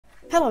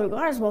Hello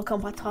guys, welcome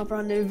back to a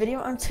brand new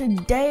video, and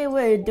today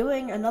we're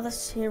doing another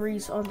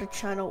series on the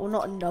channel. Well,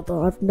 not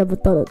another, I've never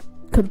done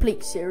a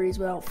complete series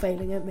without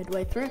failing it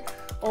midway through,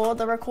 or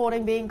the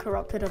recording being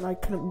corrupted and I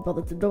couldn't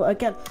bother to do it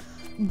again.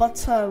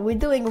 But we're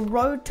doing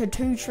road to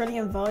 2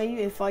 trillion value.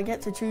 If I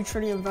get to 2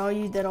 trillion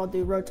value, then I'll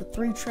do road to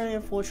 3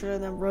 trillion, 4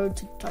 trillion, then road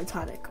to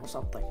Titanic or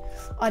something.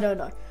 I don't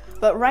know.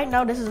 But right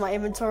now, this is my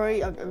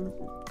inventory. I'm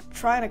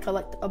trying to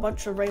collect a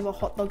bunch of rainbow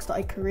hot dogs that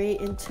I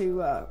create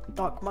into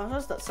dark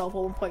matters that sell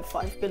for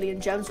 1.5 billion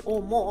gems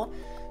or more.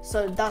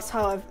 So that's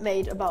how I've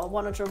made about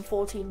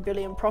 114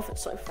 billion profit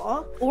so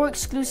far. All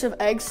exclusive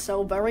eggs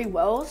sell very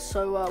well,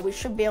 so we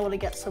should be able to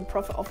get some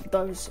profit off of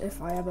those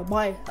if I ever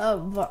buy.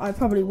 But I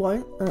probably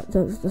won't.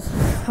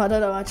 I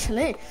don't know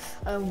actually.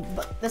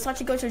 But let's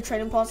actually go to the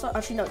trading plaza.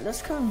 Actually no,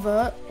 let's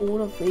convert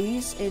all of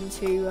these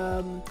into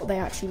what they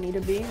actually need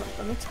to be.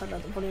 Let me turn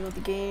down the volume of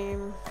the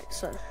game.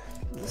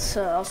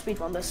 So I'll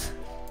speedrun this.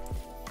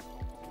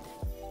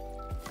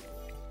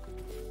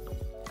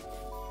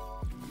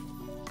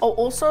 Oh,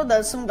 also,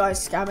 there's some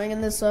guys scamming in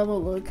this server.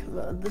 Look,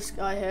 this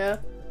guy here.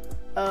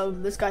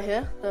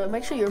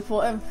 Make sure you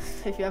report him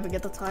if you ever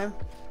get the time.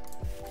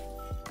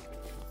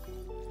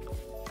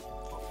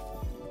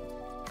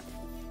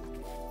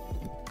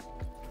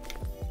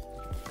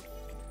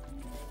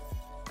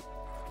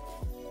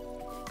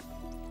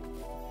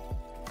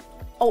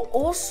 Oh,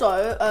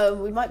 also,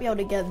 we might be able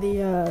to get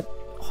the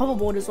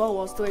hoverboard as well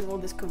whilst doing all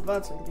this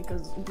converting,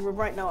 because we're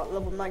right now at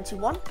level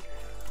 91.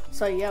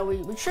 So yeah,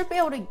 we should be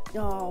able to.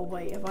 Oh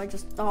wait, if I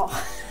just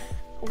I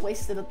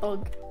wasted a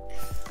dog.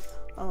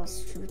 Oh,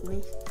 stupid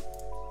me.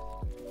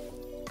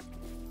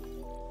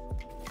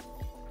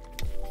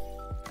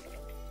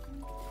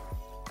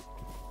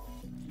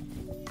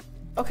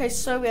 Okay,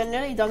 so we are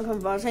nearly done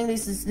converting.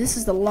 This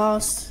is the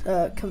last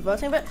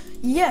converting bit.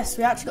 Yes,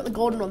 we actually got the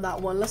golden on that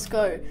one. Let's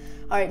go.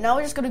 All right, now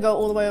we're just gonna go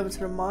all the way over to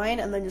the mine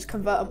and then just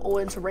convert them all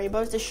into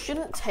rainbows. This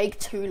shouldn't take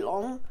too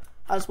long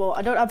as well.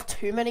 I don't have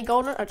too many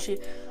golden.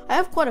 Actually, I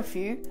have quite a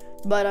few,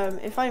 but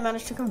if I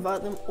manage to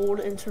convert them all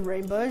into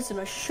rainbows, then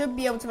I should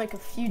be able to make a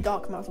few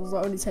dark metals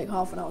that only take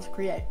half an hour to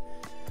create.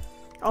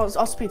 I'll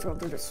speedrun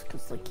through this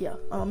because, like, yeah,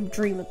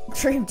 Dream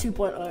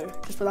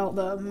 2.0 just without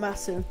the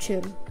massive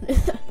chin.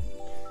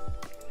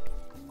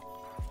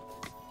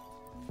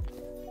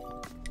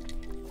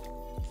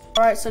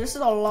 All right, so this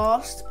is our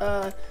last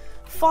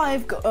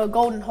 5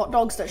 golden hot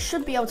dogs that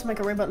should be able to make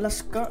a rainbow.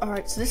 Let's go. All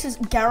right, so this is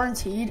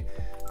guaranteed.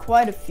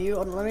 Quite a few.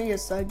 Let me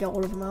just get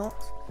all of them out.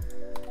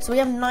 So we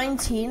have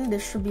 19.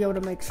 This should be able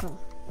to make some.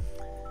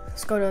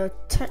 Let's go to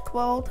Tech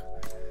World.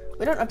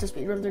 We don't have to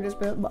speedrun through this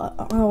bit, but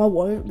I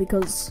won't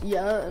because,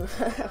 yeah,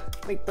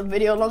 make the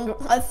video longer.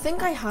 I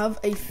think I have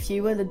a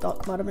few in the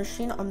dark matter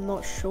machine. I'm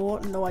not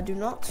sure. No, I do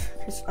not,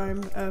 because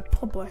I'm a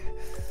poor boy.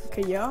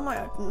 Okay, yeah, I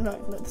might. No,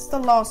 this is the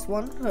last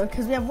one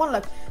because we have one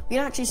left. We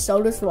can actually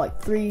sell this for like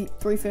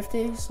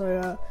 350.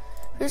 So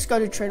let's go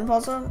to Trading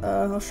Plaza.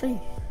 I'll show you.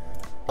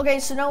 Okay,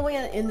 so now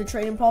we're in the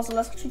trading plaza.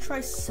 Let's actually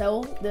try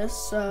sell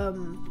this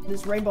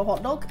this rainbow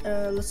hot dog.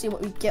 Let's see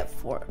what we get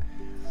for it.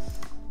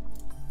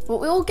 Well,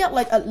 we'll get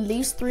like at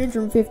least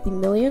 350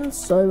 million.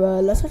 So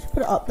let's actually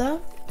put it up there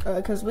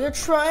because we're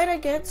trying to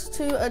get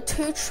to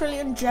 2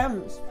 trillion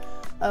gems.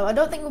 I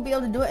don't think we'll be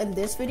able to do it in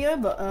this video,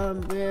 but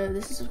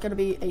this is going to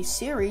be a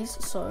series,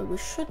 so we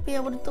should be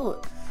able to do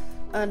it.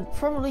 And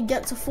probably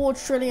get to 4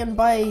 trillion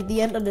by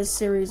the end of this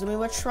series. I mean,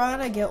 we're trying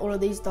to get all of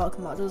these dark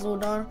matters all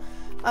done.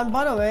 And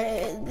by the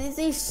way,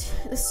 this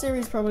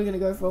series is probably going to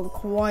go for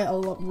quite a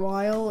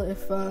while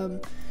if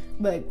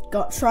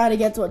trying to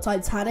get to a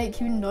Titanic.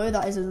 You know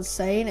that is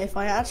insane. If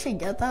I actually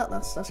get that,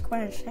 that's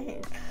quite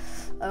insane.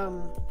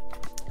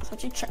 Let's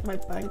actually check my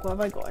bank. What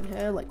have I got in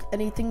here? Like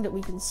anything that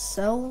we can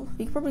sell?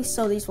 We could probably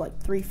sell these for like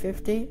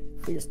 350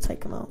 if we just take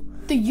them out.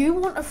 Do you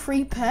want a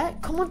free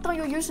pet? Comment down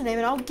your username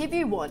and I'll give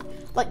you one.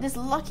 Like this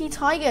lucky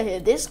tiger here.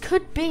 This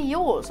could be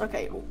yours.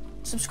 Okay, well,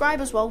 subscribe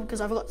as well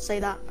because I forgot to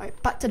say that. All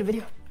right, back to the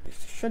video.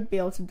 Should be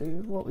able to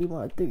do what we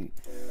want to do.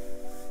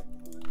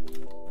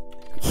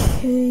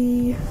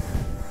 Okay,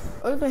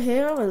 over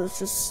here let's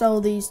just sell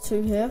these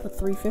 2 here for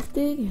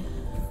 350.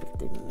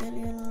 50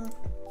 million.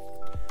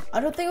 I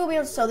don't think we'll be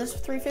able to sell this for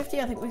 350.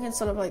 I think we can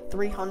sell it for like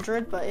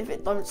 300, but if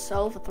it don't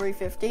sell for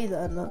 350,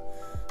 then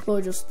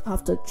we'll just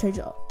have to change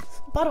it up.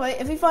 By the way,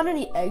 if we find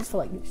any eggs for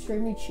like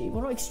extremely cheap,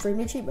 well not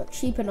extremely cheap, but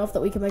cheap enough that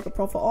we can make a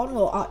profit on,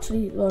 we'll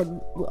actually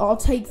I'll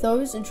take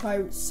those and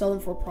try sell them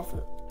for a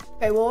profit.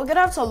 Okay, well, we're gonna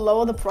have to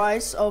lower the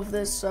price of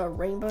this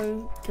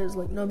rainbow because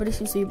like nobody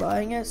seems to be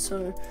buying it,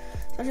 so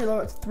it's actually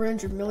lower it to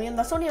 300 million.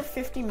 That's only a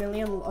 50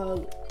 million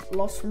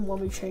loss from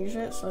when we changed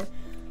it, so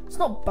it's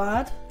not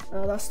bad.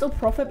 That's still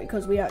profit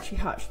because we actually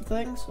hatched the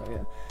thing, so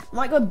yeah.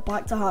 Might go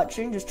back to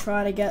hatching, just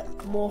try to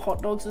get more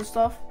hot dogs and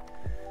stuff.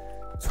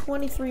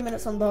 23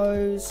 minutes on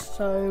those,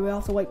 so we'll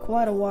have to wait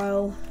quite a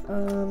while.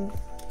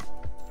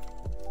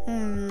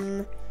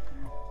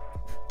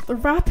 The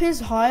wrap is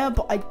higher,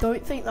 but I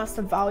don't think that's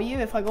the value.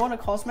 If I go on a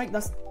cosmic,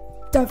 that's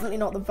definitely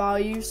not the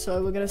value,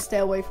 so we're gonna stay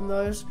away from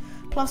those.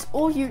 Plus,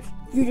 all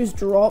you just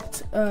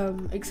dropped,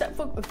 except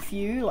for a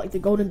few, like the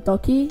golden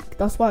ducky.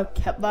 That's why I've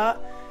kept that.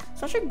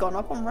 It's actually gone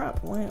up on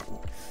rap. Wow.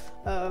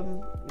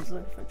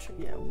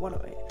 Yeah,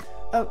 108.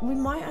 We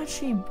might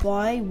actually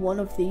buy one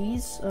of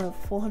these,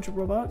 400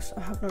 Robux.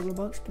 I have no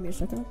Robux, give me a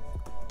second.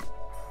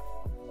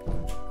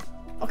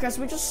 Okay,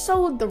 so we just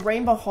sold the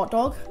rainbow hot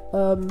dog.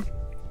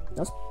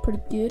 That's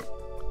pretty good.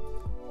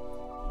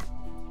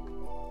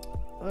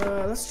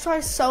 Let's try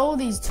sell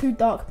these 2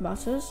 dark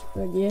matters.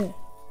 Yeah.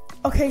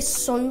 Okay,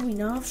 so we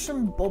now have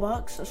some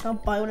Robux. Let's now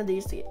buy one of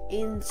these to get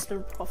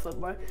instant profit,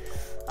 bro.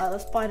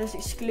 Let's buy this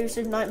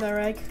exclusive nightmare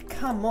egg.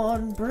 Come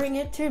on, bring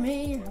it to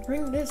me.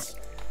 Bring this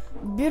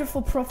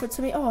beautiful profit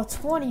to me. Oh,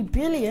 20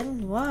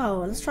 billion.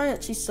 Wow. Let's try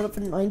actually sell it for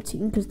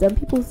 19, because then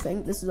people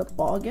think this is a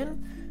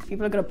bargain.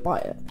 People are gonna buy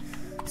it.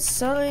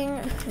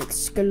 Selling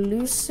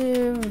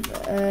exclusive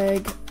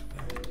egg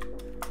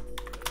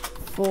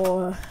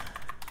for,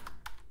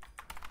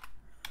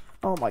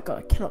 oh my god,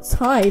 I cannot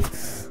type.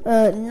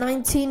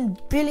 19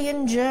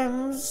 billion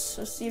gems.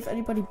 Let's see if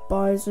anybody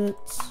buys it.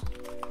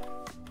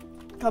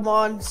 Come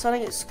on,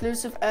 selling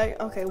exclusive egg.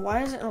 Okay,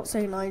 why is it not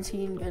saying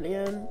 19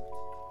 billion?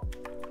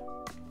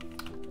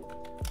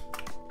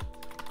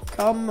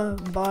 Come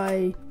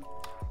by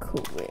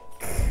quick.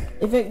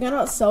 If it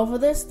cannot sell for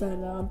this,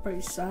 then I'm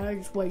pretty sad. I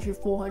just wasted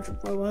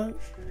 400 Robux.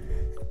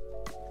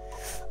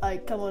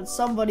 Like, come on,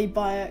 somebody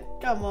buy it.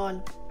 Come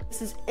on.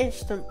 This is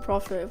instant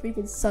profit. If we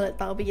can sell it,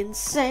 that'll be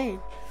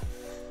insane.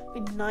 Be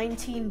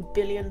 19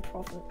 billion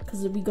profit.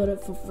 Because we got it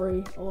for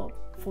free. Or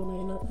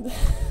 $4.99.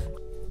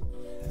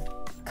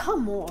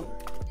 Come on.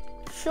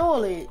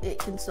 Surely it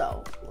can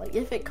sell. Like,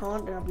 if it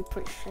can't, then I'll be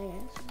pretty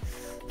sad.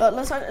 But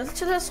let's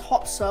just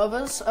hop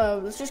servers.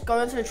 Let's just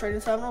go into the trading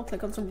terminal,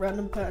 click on some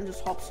random pet, and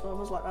just hop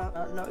servers like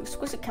that. No,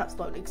 exquisite cats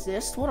don't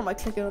exist. What am I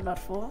clicking on that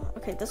for?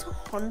 Okay, there's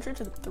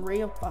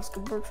 103 of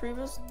basketball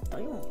retrievers.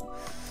 Damn.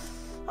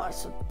 Alright,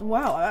 so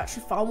wow, I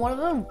actually found one of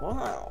them.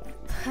 Wow,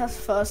 that's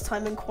first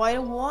time in quite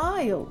a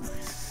while.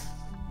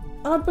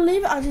 And I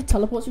believe it actually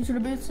teleports you to the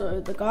booth.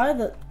 So the guy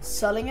that's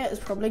selling it is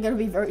probably going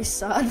to be very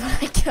sad when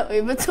I get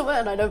over to it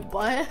and I don't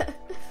buy it.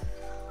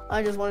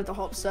 I just wanted to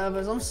hop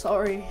servers. I'm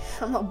sorry.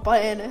 I'm not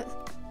buying it.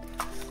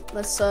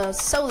 Let's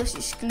sell this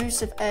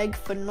exclusive egg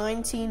for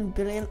 19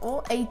 billion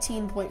or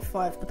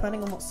 18.5,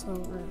 depending on what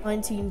server.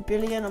 19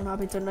 billion. I'm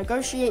happy to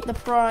negotiate the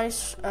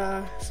price.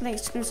 Selling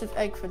exclusive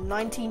egg for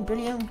 19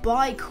 billion.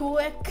 Buy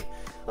quick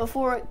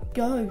before it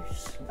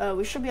goes.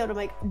 We should be able to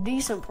make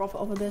decent profit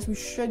off of this. We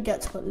should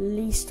get to at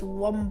least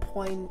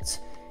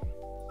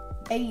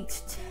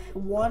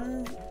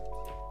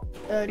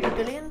 1.81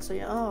 billion. So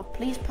yeah, oh,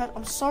 please pet.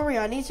 I'm sorry,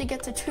 I need to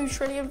get to 2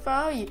 trillion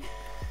value.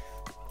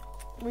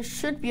 We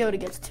should be able to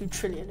get to 2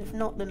 trillion. If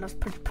not, then that's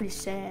pretty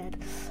sad.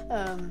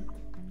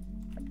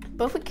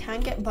 But if we can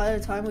get by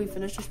the time we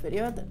finish this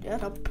video, then yeah,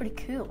 that'd be pretty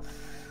cool.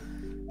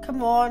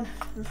 Come on,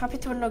 I'm happy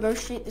to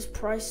negotiate this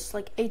price,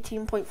 like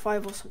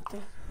 18.5 or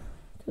something.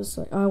 Cause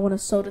like I want to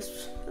sell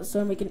this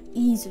so we can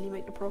easily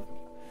make the profit.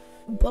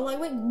 But like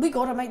we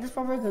gotta make this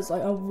profit because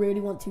like I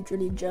really want 2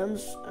 trillion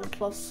gems, and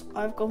plus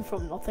I've gone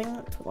from nothing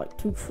to like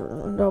 2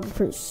 trillion, and I'm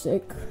pretty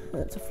sick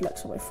to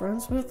flex on my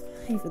friends with,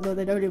 even though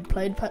they don't even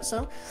play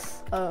Petsim,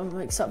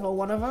 except for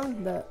one of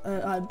them that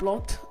I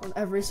blocked on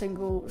every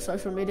single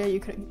social media you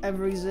could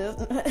ever exist.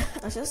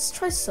 Let's just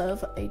try serve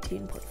for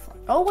 18.5.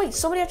 Oh wait,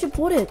 somebody actually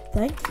bought it.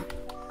 Thank you.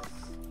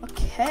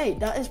 Okay,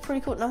 that is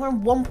pretty cool. Now we're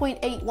on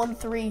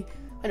 1.813.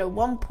 I know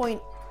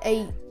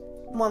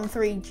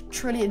 1.813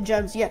 trillion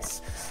gems.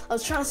 Yes, I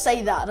was trying to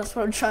say that. That's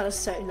what I'm trying to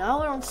say.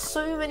 Now we're on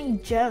so many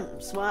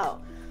gems.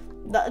 Wow,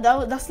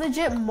 that's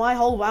legit my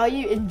whole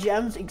value in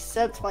gems.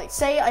 Except like,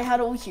 say I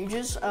had all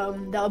huges,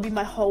 that would be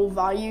my whole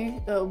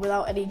value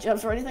without any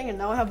gems or anything. And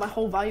now I have my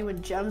whole value in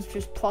gems,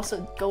 just plus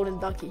a golden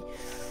ducky.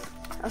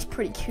 That's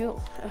pretty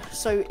cool.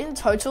 So in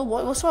total,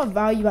 what's our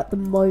value at the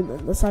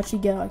moment? Let's actually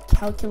get our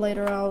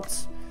calculator out.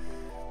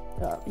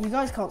 You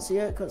guys can't see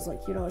it because,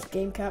 like, you know, it's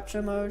game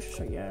capture mode.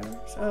 So yeah.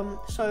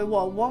 So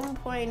what?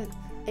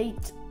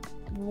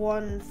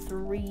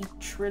 1.813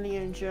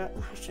 trillion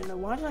gems. Actually, no.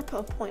 Why did I put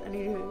a point? I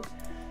need to do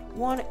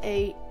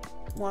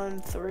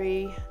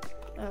 1813.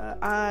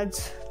 Add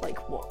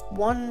like what?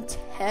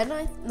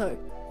 110.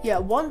 Yeah,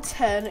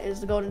 110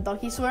 is the golden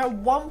ducky. So we're at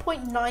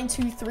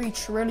 1.923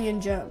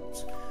 trillion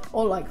gems,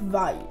 or like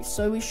value.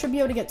 So we should be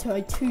able to get to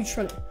like 2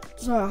 trillion.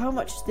 So how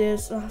much is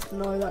this?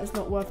 No, that is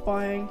not worth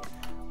buying.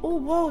 Oh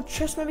wow,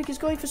 chest mimic is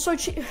going for so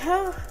cheap.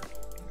 Huh?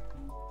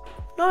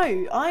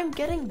 No, I'm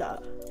getting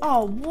that.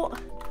 Oh, what?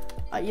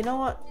 You know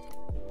what?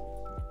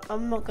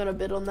 I'm not gonna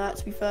bid on that,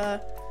 to be fair,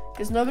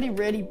 because nobody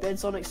really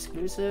bids on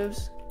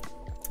exclusives.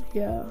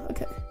 Yeah,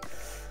 okay.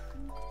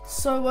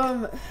 So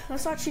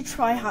let's actually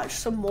try hatch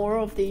some more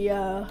of the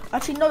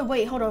actually no,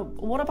 wait, hold on.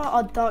 What about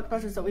our dark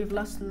matches that we've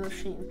left in the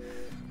machine?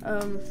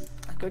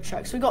 Go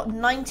check. So we got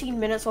 19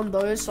 minutes on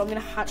those, so I'm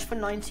gonna hatch for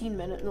 19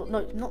 minutes. No,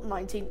 not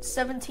 19,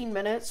 17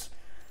 minutes.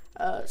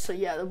 So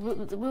yeah,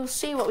 we'll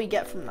see what we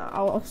get from that.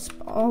 I'll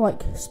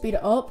like speed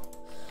it up.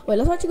 Wait,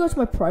 let's actually go to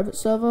my private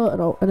server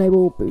and I'll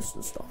enable boost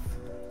and stuff.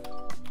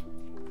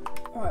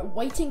 Alright,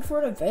 waiting for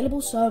an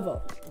available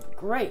server.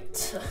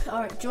 Great.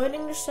 Alright,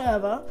 joining the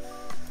server.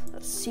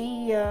 Let's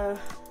see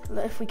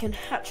if we can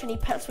hatch any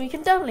pets. We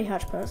can definitely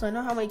hatch pets. I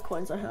know how many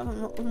coins I have.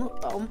 I'm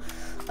not dumb.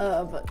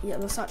 But yeah,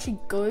 let's actually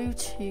go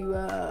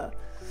to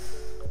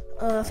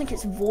I think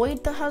it's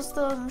Void that has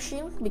the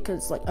machine,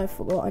 because like I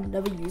forgot I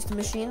never used the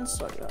machine,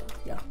 so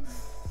yeah.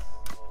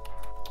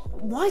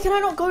 Why can I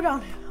not go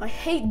down here? I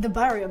hate the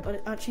barrier, but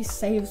it actually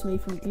saves me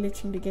from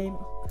glitching the game.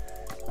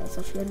 Let's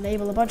actually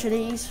enable a bunch of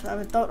these.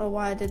 I don't know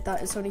why I did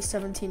that. It's only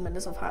 17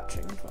 minutes of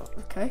hatching, but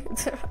okay.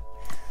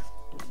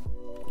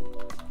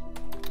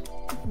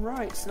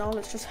 Right, so now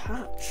let's just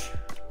hatch.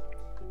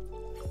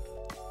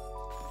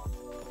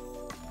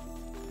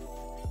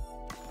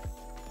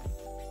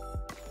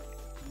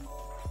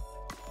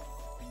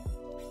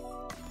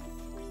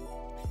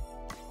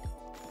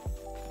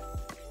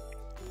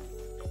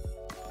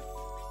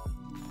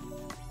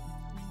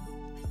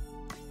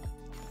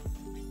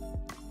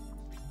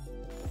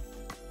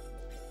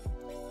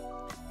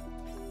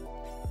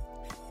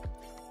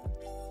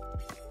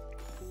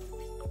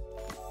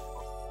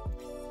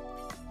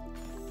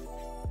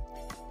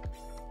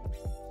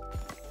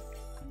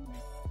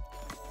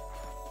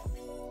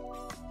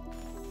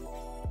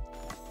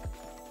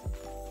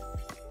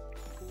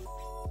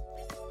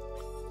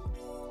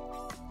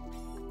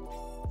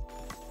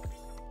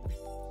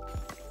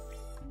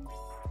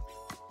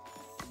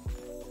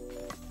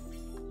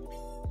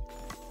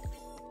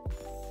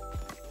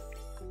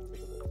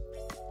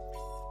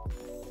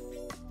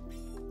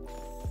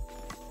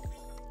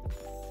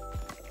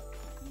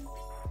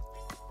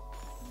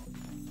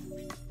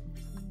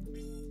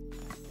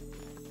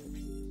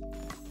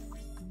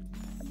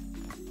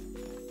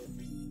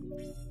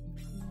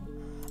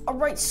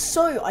 Alright,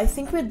 so I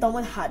think we're done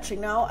with hatching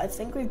now. I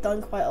think we've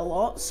done quite a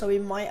lot, so we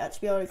might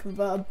actually be able to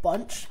convert a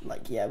bunch.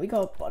 Like, yeah, we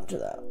got a bunch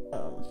of that.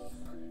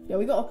 Yeah,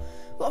 we got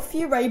a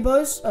few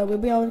rainbows. We'll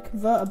be able to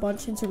convert a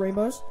bunch into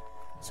rainbows.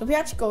 So if we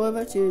actually go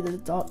over to the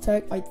dark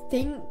tech, I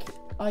think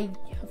I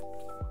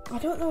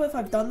don't know if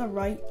I've done the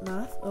right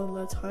math on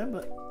the time,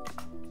 but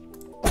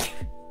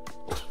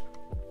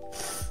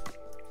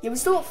yeah, we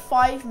still got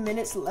 5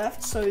 minutes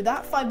left, so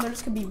that 5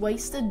 minutes could be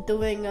wasted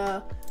doing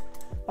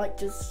like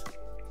just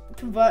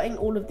converting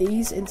all of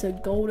these into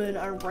golden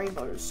and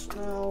rainbows.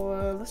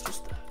 Now let's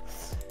just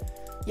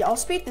I'll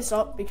speed this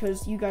up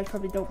because you guys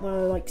probably don't want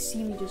to like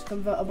see me just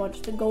convert a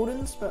bunch to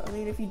goldens, but I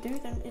mean if you do,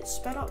 then it's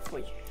sped up for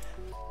you.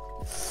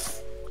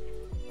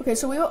 Okay,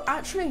 so we were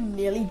actually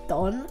nearly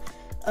done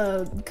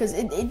because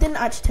it didn't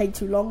actually take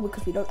too long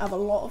because we don't have a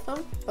lot of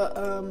them, but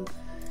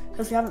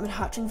because we haven't been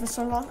hatching for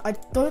so long. I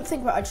don't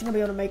think we're actually gonna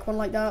be able to make one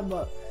like that,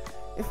 but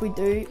if we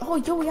do, oh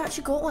yo, we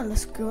actually got one.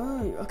 Let's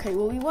go. Okay,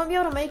 well we won't be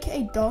able to make it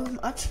a dog.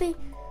 Actually,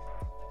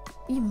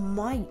 we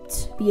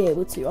might be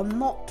able to. I'm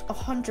not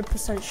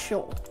 100%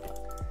 sure.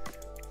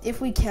 If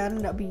we can,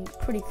 that'd be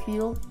pretty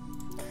cool.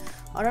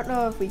 I don't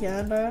know if we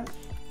can though.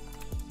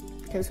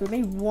 Okay, so we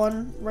made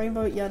one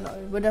rainbow. Yeah, no,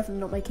 we're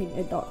definitely not making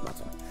a dark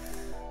matter.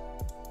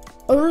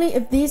 Only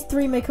if these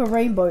three make a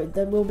rainbow,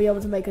 then we'll be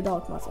able to make a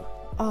dark matter.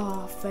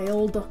 Ah,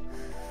 failed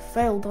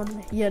on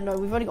me. Yeah, no,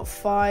 we've only got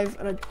 5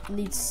 and I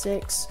need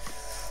 6.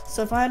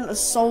 So if I hadn't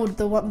sold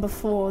the one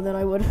before, then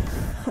I would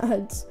have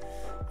had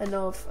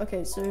enough.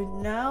 Okay, so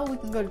now we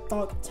can go to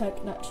dark tech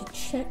and actually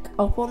check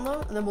up on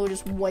them, and then we'll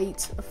just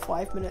wait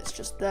 5 minutes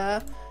just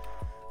there.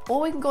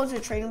 Or we can go to the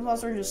trading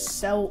plaza and just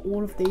sell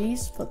all of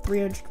these for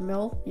 300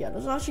 mil. Yeah,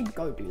 let's actually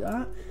go do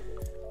that.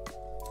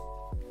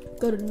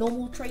 Go to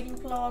normal trading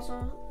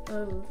plaza.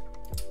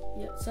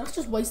 Yeah, so that's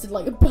just wasted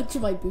like a bunch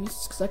of my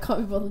boosts because I can't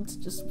be bothered to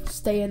just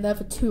stay in there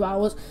for 2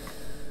 hours.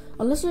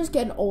 Unless I just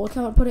get an old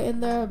account and put it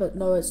in there, but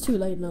no, it's too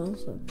late now.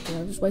 So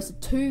yeah, I just wasted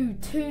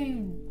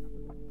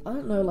I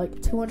don't know,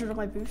 like 200 of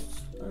my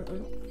boosts. I don't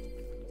know.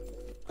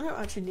 I don't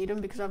actually need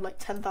them because I have like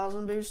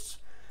 10,000 boosts.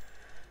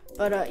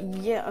 But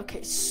yeah,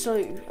 okay,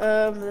 so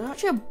there's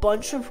actually a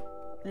bunch of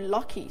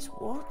luckies.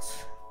 What?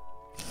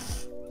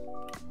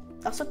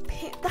 That's a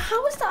pink.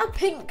 How is that a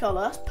pink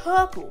color? That's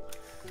purple.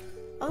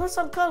 Unless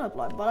I'm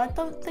colorblind, but I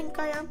don't think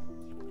I am.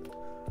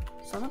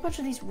 So I have a bunch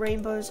of these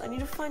rainbows. I need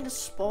to find a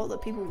spot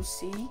that people will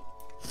see.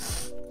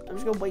 I'm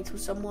just gonna wait till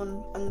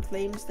someone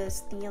unclaims their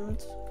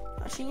stand.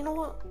 Actually, you know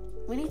what?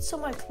 We need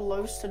somewhere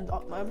close to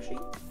my machine.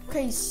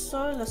 Okay,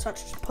 so let's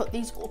actually just put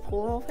these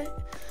all of it.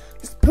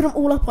 Just put them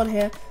all up on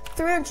here.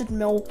 300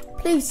 mil.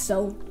 Please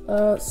sell.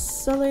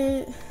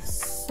 Selling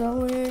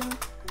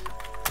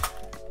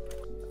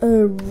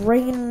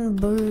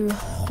rainbow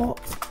hot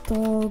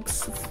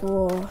dogs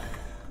for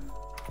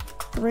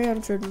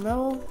 300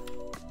 mil.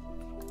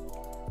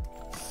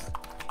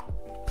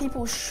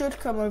 People should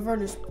come over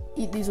and just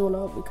eat these all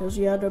up because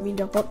yeah, I mean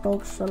they're hot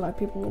dogs, so like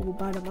people will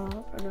buy them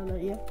out and then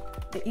like, yeah,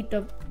 they eat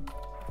them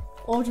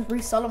or just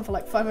resell them for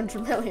like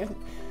 500 million.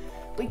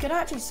 We could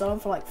actually sell them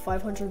for like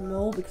 500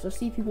 mil because I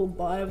see people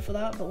buy them for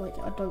that, but like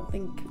I don't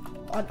think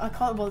I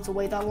can't bother to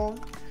wait that long.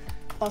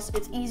 Plus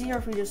it's easier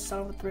if we just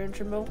sell them for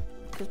 300 mil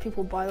because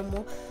people buy them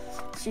more.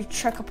 So you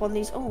check up on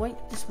these. Oh wait,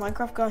 this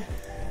Minecraft guy.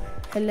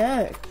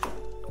 Hello.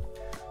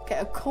 Okay,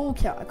 a cool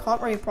cat. I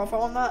can't really profit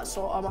on that,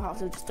 so I'm gonna have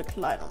to just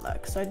decline on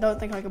that because I don't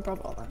think I can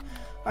profit on that.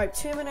 All right,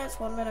 2 minutes,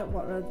 1 minute,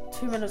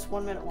 2 minutes,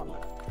 1 minute, 1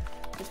 minute.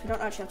 Because we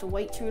don't actually have to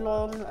wait too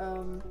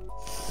long.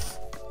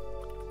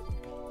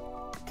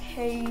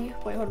 Okay,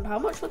 wait, hold on. How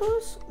much were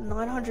those?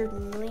 900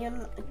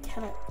 million.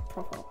 Can I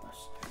profit on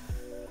this?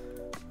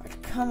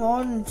 Right, come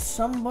on,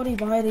 somebody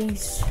buy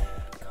these.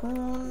 Come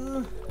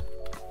on.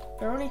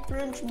 They're only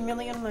 300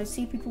 million, and I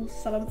see people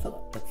sell them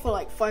for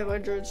like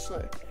 500.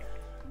 So,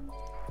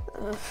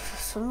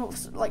 so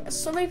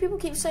many people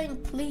keep saying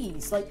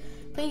please, like,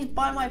 please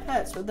buy my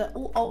pets, but they're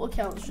all alt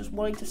accounts just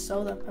wanting to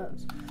sell their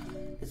pets.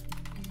 It's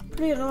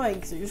pretty annoying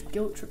because it just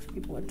guilt trips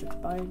people into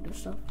buying their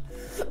stuff.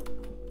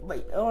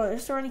 Wait,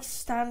 is there any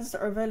stands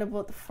that are available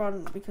at the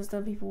front? Because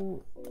then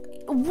people...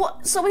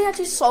 What? Somebody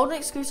actually sold an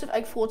exclusive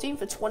Egg 14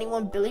 for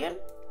 21 billion?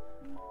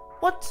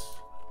 What?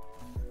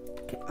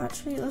 Okay,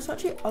 actually, let's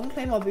actually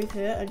unclaim our booth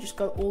here and just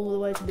go all the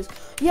way to this.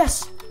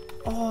 Yes!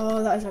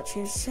 Oh, that is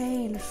actually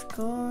insane. Let's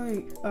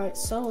go. Alright,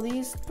 sell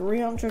these.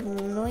 300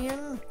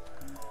 million.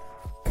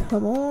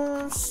 Come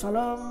on, sell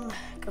them.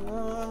 Come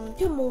on.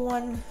 Come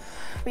on.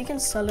 We can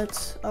sell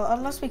it.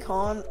 Unless we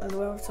can't, and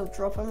we'll have to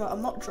drop them.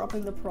 I'm not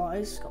dropping the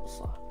price.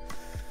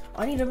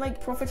 I need to make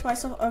profit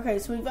myself. Okay,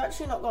 so we've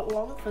actually not got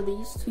long for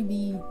these to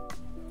be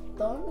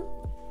done.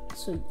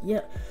 So,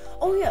 yeah.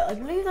 Oh, yeah, I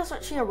believe that's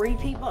actually a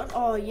repeat button.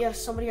 Oh, yes,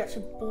 somebody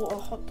actually bought a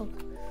hot dog.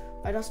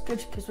 Right, that's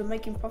good because we're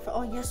making profit.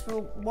 Oh, yes,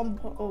 we're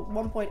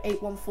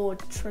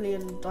 1.814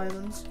 trillion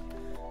diamonds.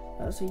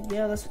 So,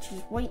 yeah, let's actually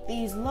just wait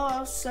these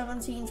last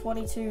 17,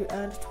 22,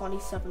 and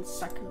 27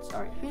 seconds.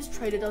 All right, who's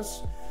traded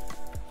us?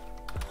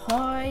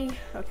 Hi.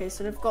 Okay,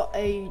 so they've got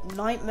a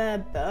nightmare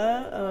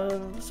bear.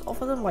 Let's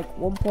offer them like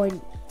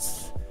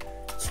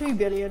 1.2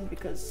 billion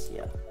because,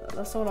 yeah,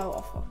 that's all I'll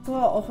offer. So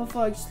I'll offer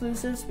for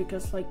exclusives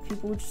because, like,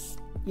 people just,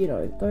 you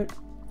know, don't.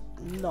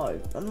 No,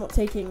 I'm not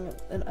taking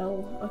an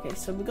L. Okay,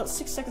 so we got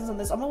 6 seconds on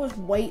this. I'm always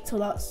wait till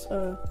that's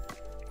done,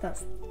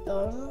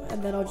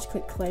 and then I'll just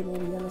click claim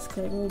all. Yeah, let's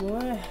claim all the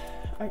way.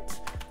 Right.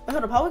 Wait,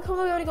 hold up. How come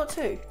we only got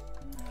 2?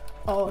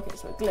 Oh, okay,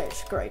 so it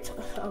glitched. Great.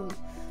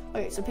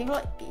 Okay, so people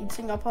are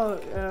eating up our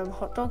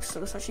hot dogs,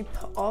 so let's actually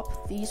put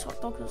up these hot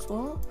dogs as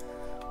well.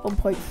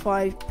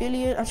 1.5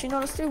 billion. Actually, no,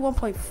 let's do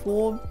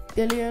 1.4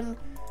 billion.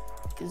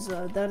 Because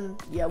then,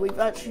 yeah, we've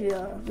actually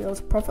been able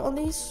to profit on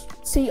these.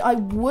 See, I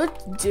would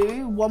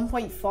do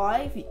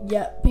 1.5.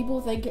 Yeah,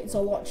 people think it's a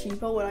lot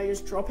cheaper when I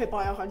just drop it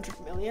by 100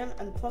 million.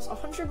 And plus,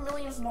 100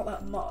 million is not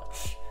that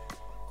much.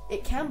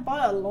 It can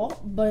buy a lot,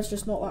 but it's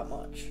just not that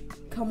much.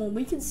 Come on,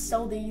 we can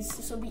sell these.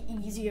 This will be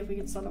easy if we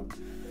can sell them.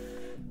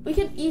 We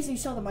can easily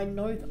sell them, I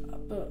know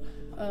that, but,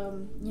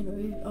 you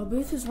know, our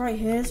booth is right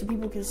here so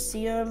people can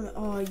see them.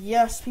 Oh,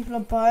 yes, people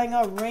are buying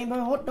our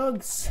rainbow hot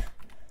dogs.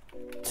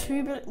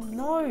 2 billion,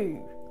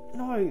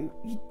 no,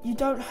 you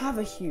don't have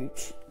a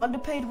huge.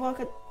 Underpaid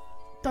worker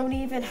don't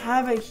even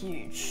have a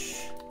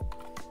huge.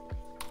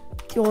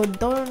 You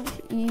don't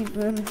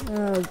even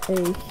have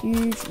a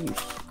huge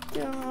use.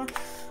 Yeah.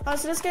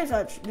 So this guy's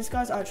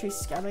actually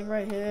scamming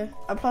right here.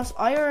 And plus,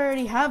 I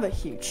already have a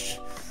huge.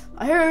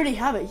 I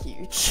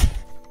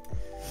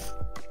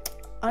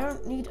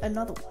don't need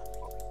another one.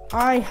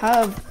 I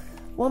have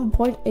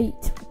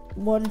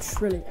 1.81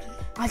 trillion.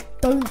 I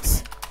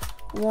don't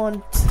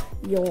want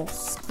your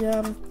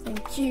scam.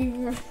 Thank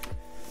you.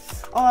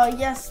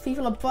 Yes,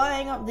 people are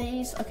buying up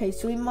these. Okay,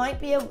 so we might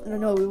be able.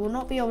 No, we will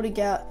not be able to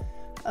get.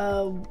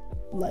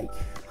 Like,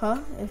 huh?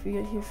 If you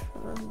get here,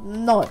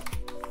 no.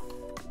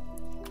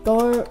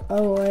 Go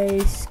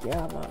away,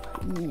 scammer.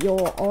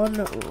 You're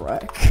on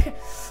wreck.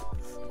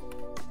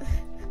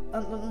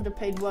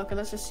 Underpaid worker.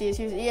 Let's just see his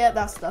use. Yeah,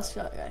 that's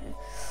okay.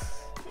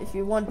 If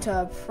you want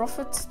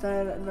profit,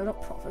 then no,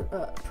 not profit.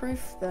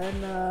 Proof, then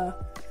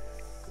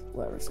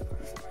where is it?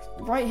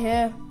 Right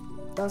here.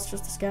 That's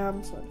just a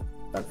scam. So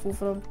don't fall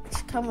for them.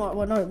 Come on.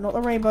 Well, no, not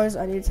the rainbows.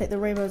 I need to take the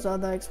rainbows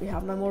out there because we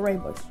have no more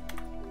rainbows.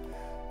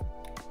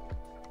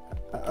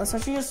 Let's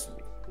actually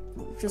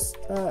just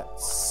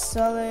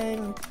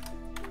selling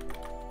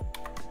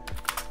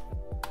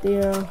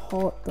their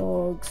hot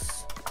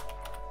dogs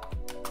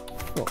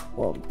for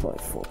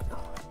 1.4.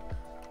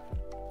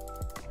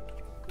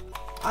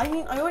 I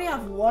mean, I only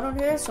have one on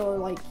here, so,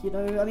 like, you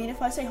know, I mean,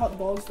 if I say hot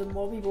dogs, then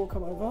more people will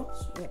come over.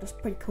 So, yeah, that's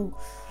pretty cool.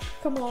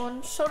 Come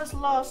on, show this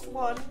last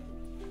one.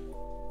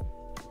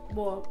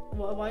 What?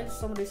 Why did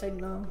somebody say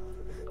no?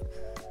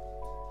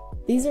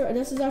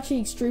 This is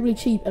actually extremely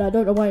cheap, and I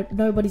don't know why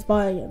nobody's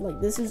buying it.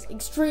 Like, this is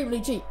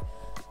extremely cheap.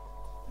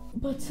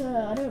 But,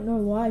 I don't know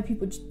why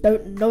people just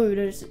don't know that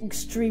it's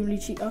extremely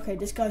cheap. Okay,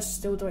 this guy's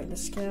still doing the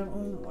scam.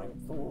 Oh my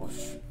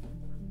gosh.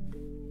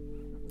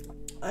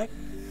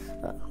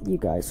 You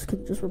guys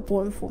can just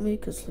report him for me,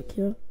 because, like,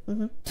 yeah.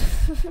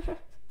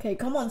 Okay,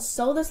 come on,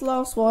 sell this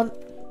last one.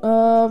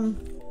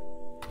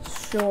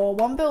 Sure,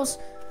 1 bill's...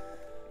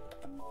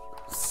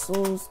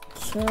 So,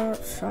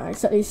 I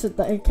said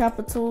that in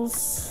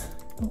capitals.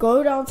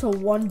 Go down to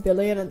 1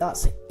 billion, and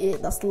that's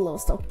it. That's the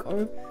lowest I'll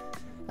go.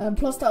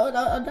 Plus,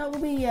 that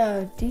will be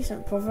a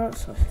decent profit.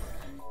 So,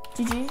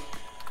 GG.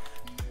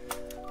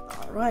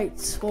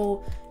 Right,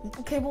 well,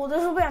 okay, well, this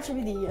will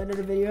actually be the end of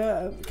the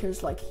video,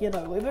 because, like, you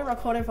know, we've been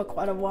recording for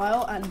quite a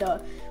while, and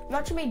we've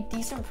actually made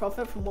decent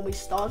profit from when we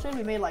started.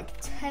 We made like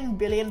 10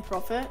 billion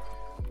profit,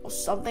 or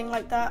something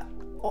like that.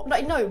 Or,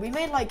 no, we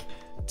made like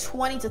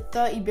 20 to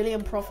 30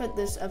 billion profit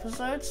this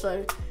episode,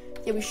 so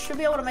yeah, we should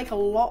be able to make a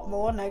lot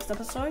more next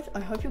episode. I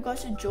hope you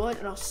guys enjoyed,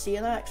 and I'll see you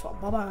in the next one.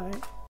 Bye bye.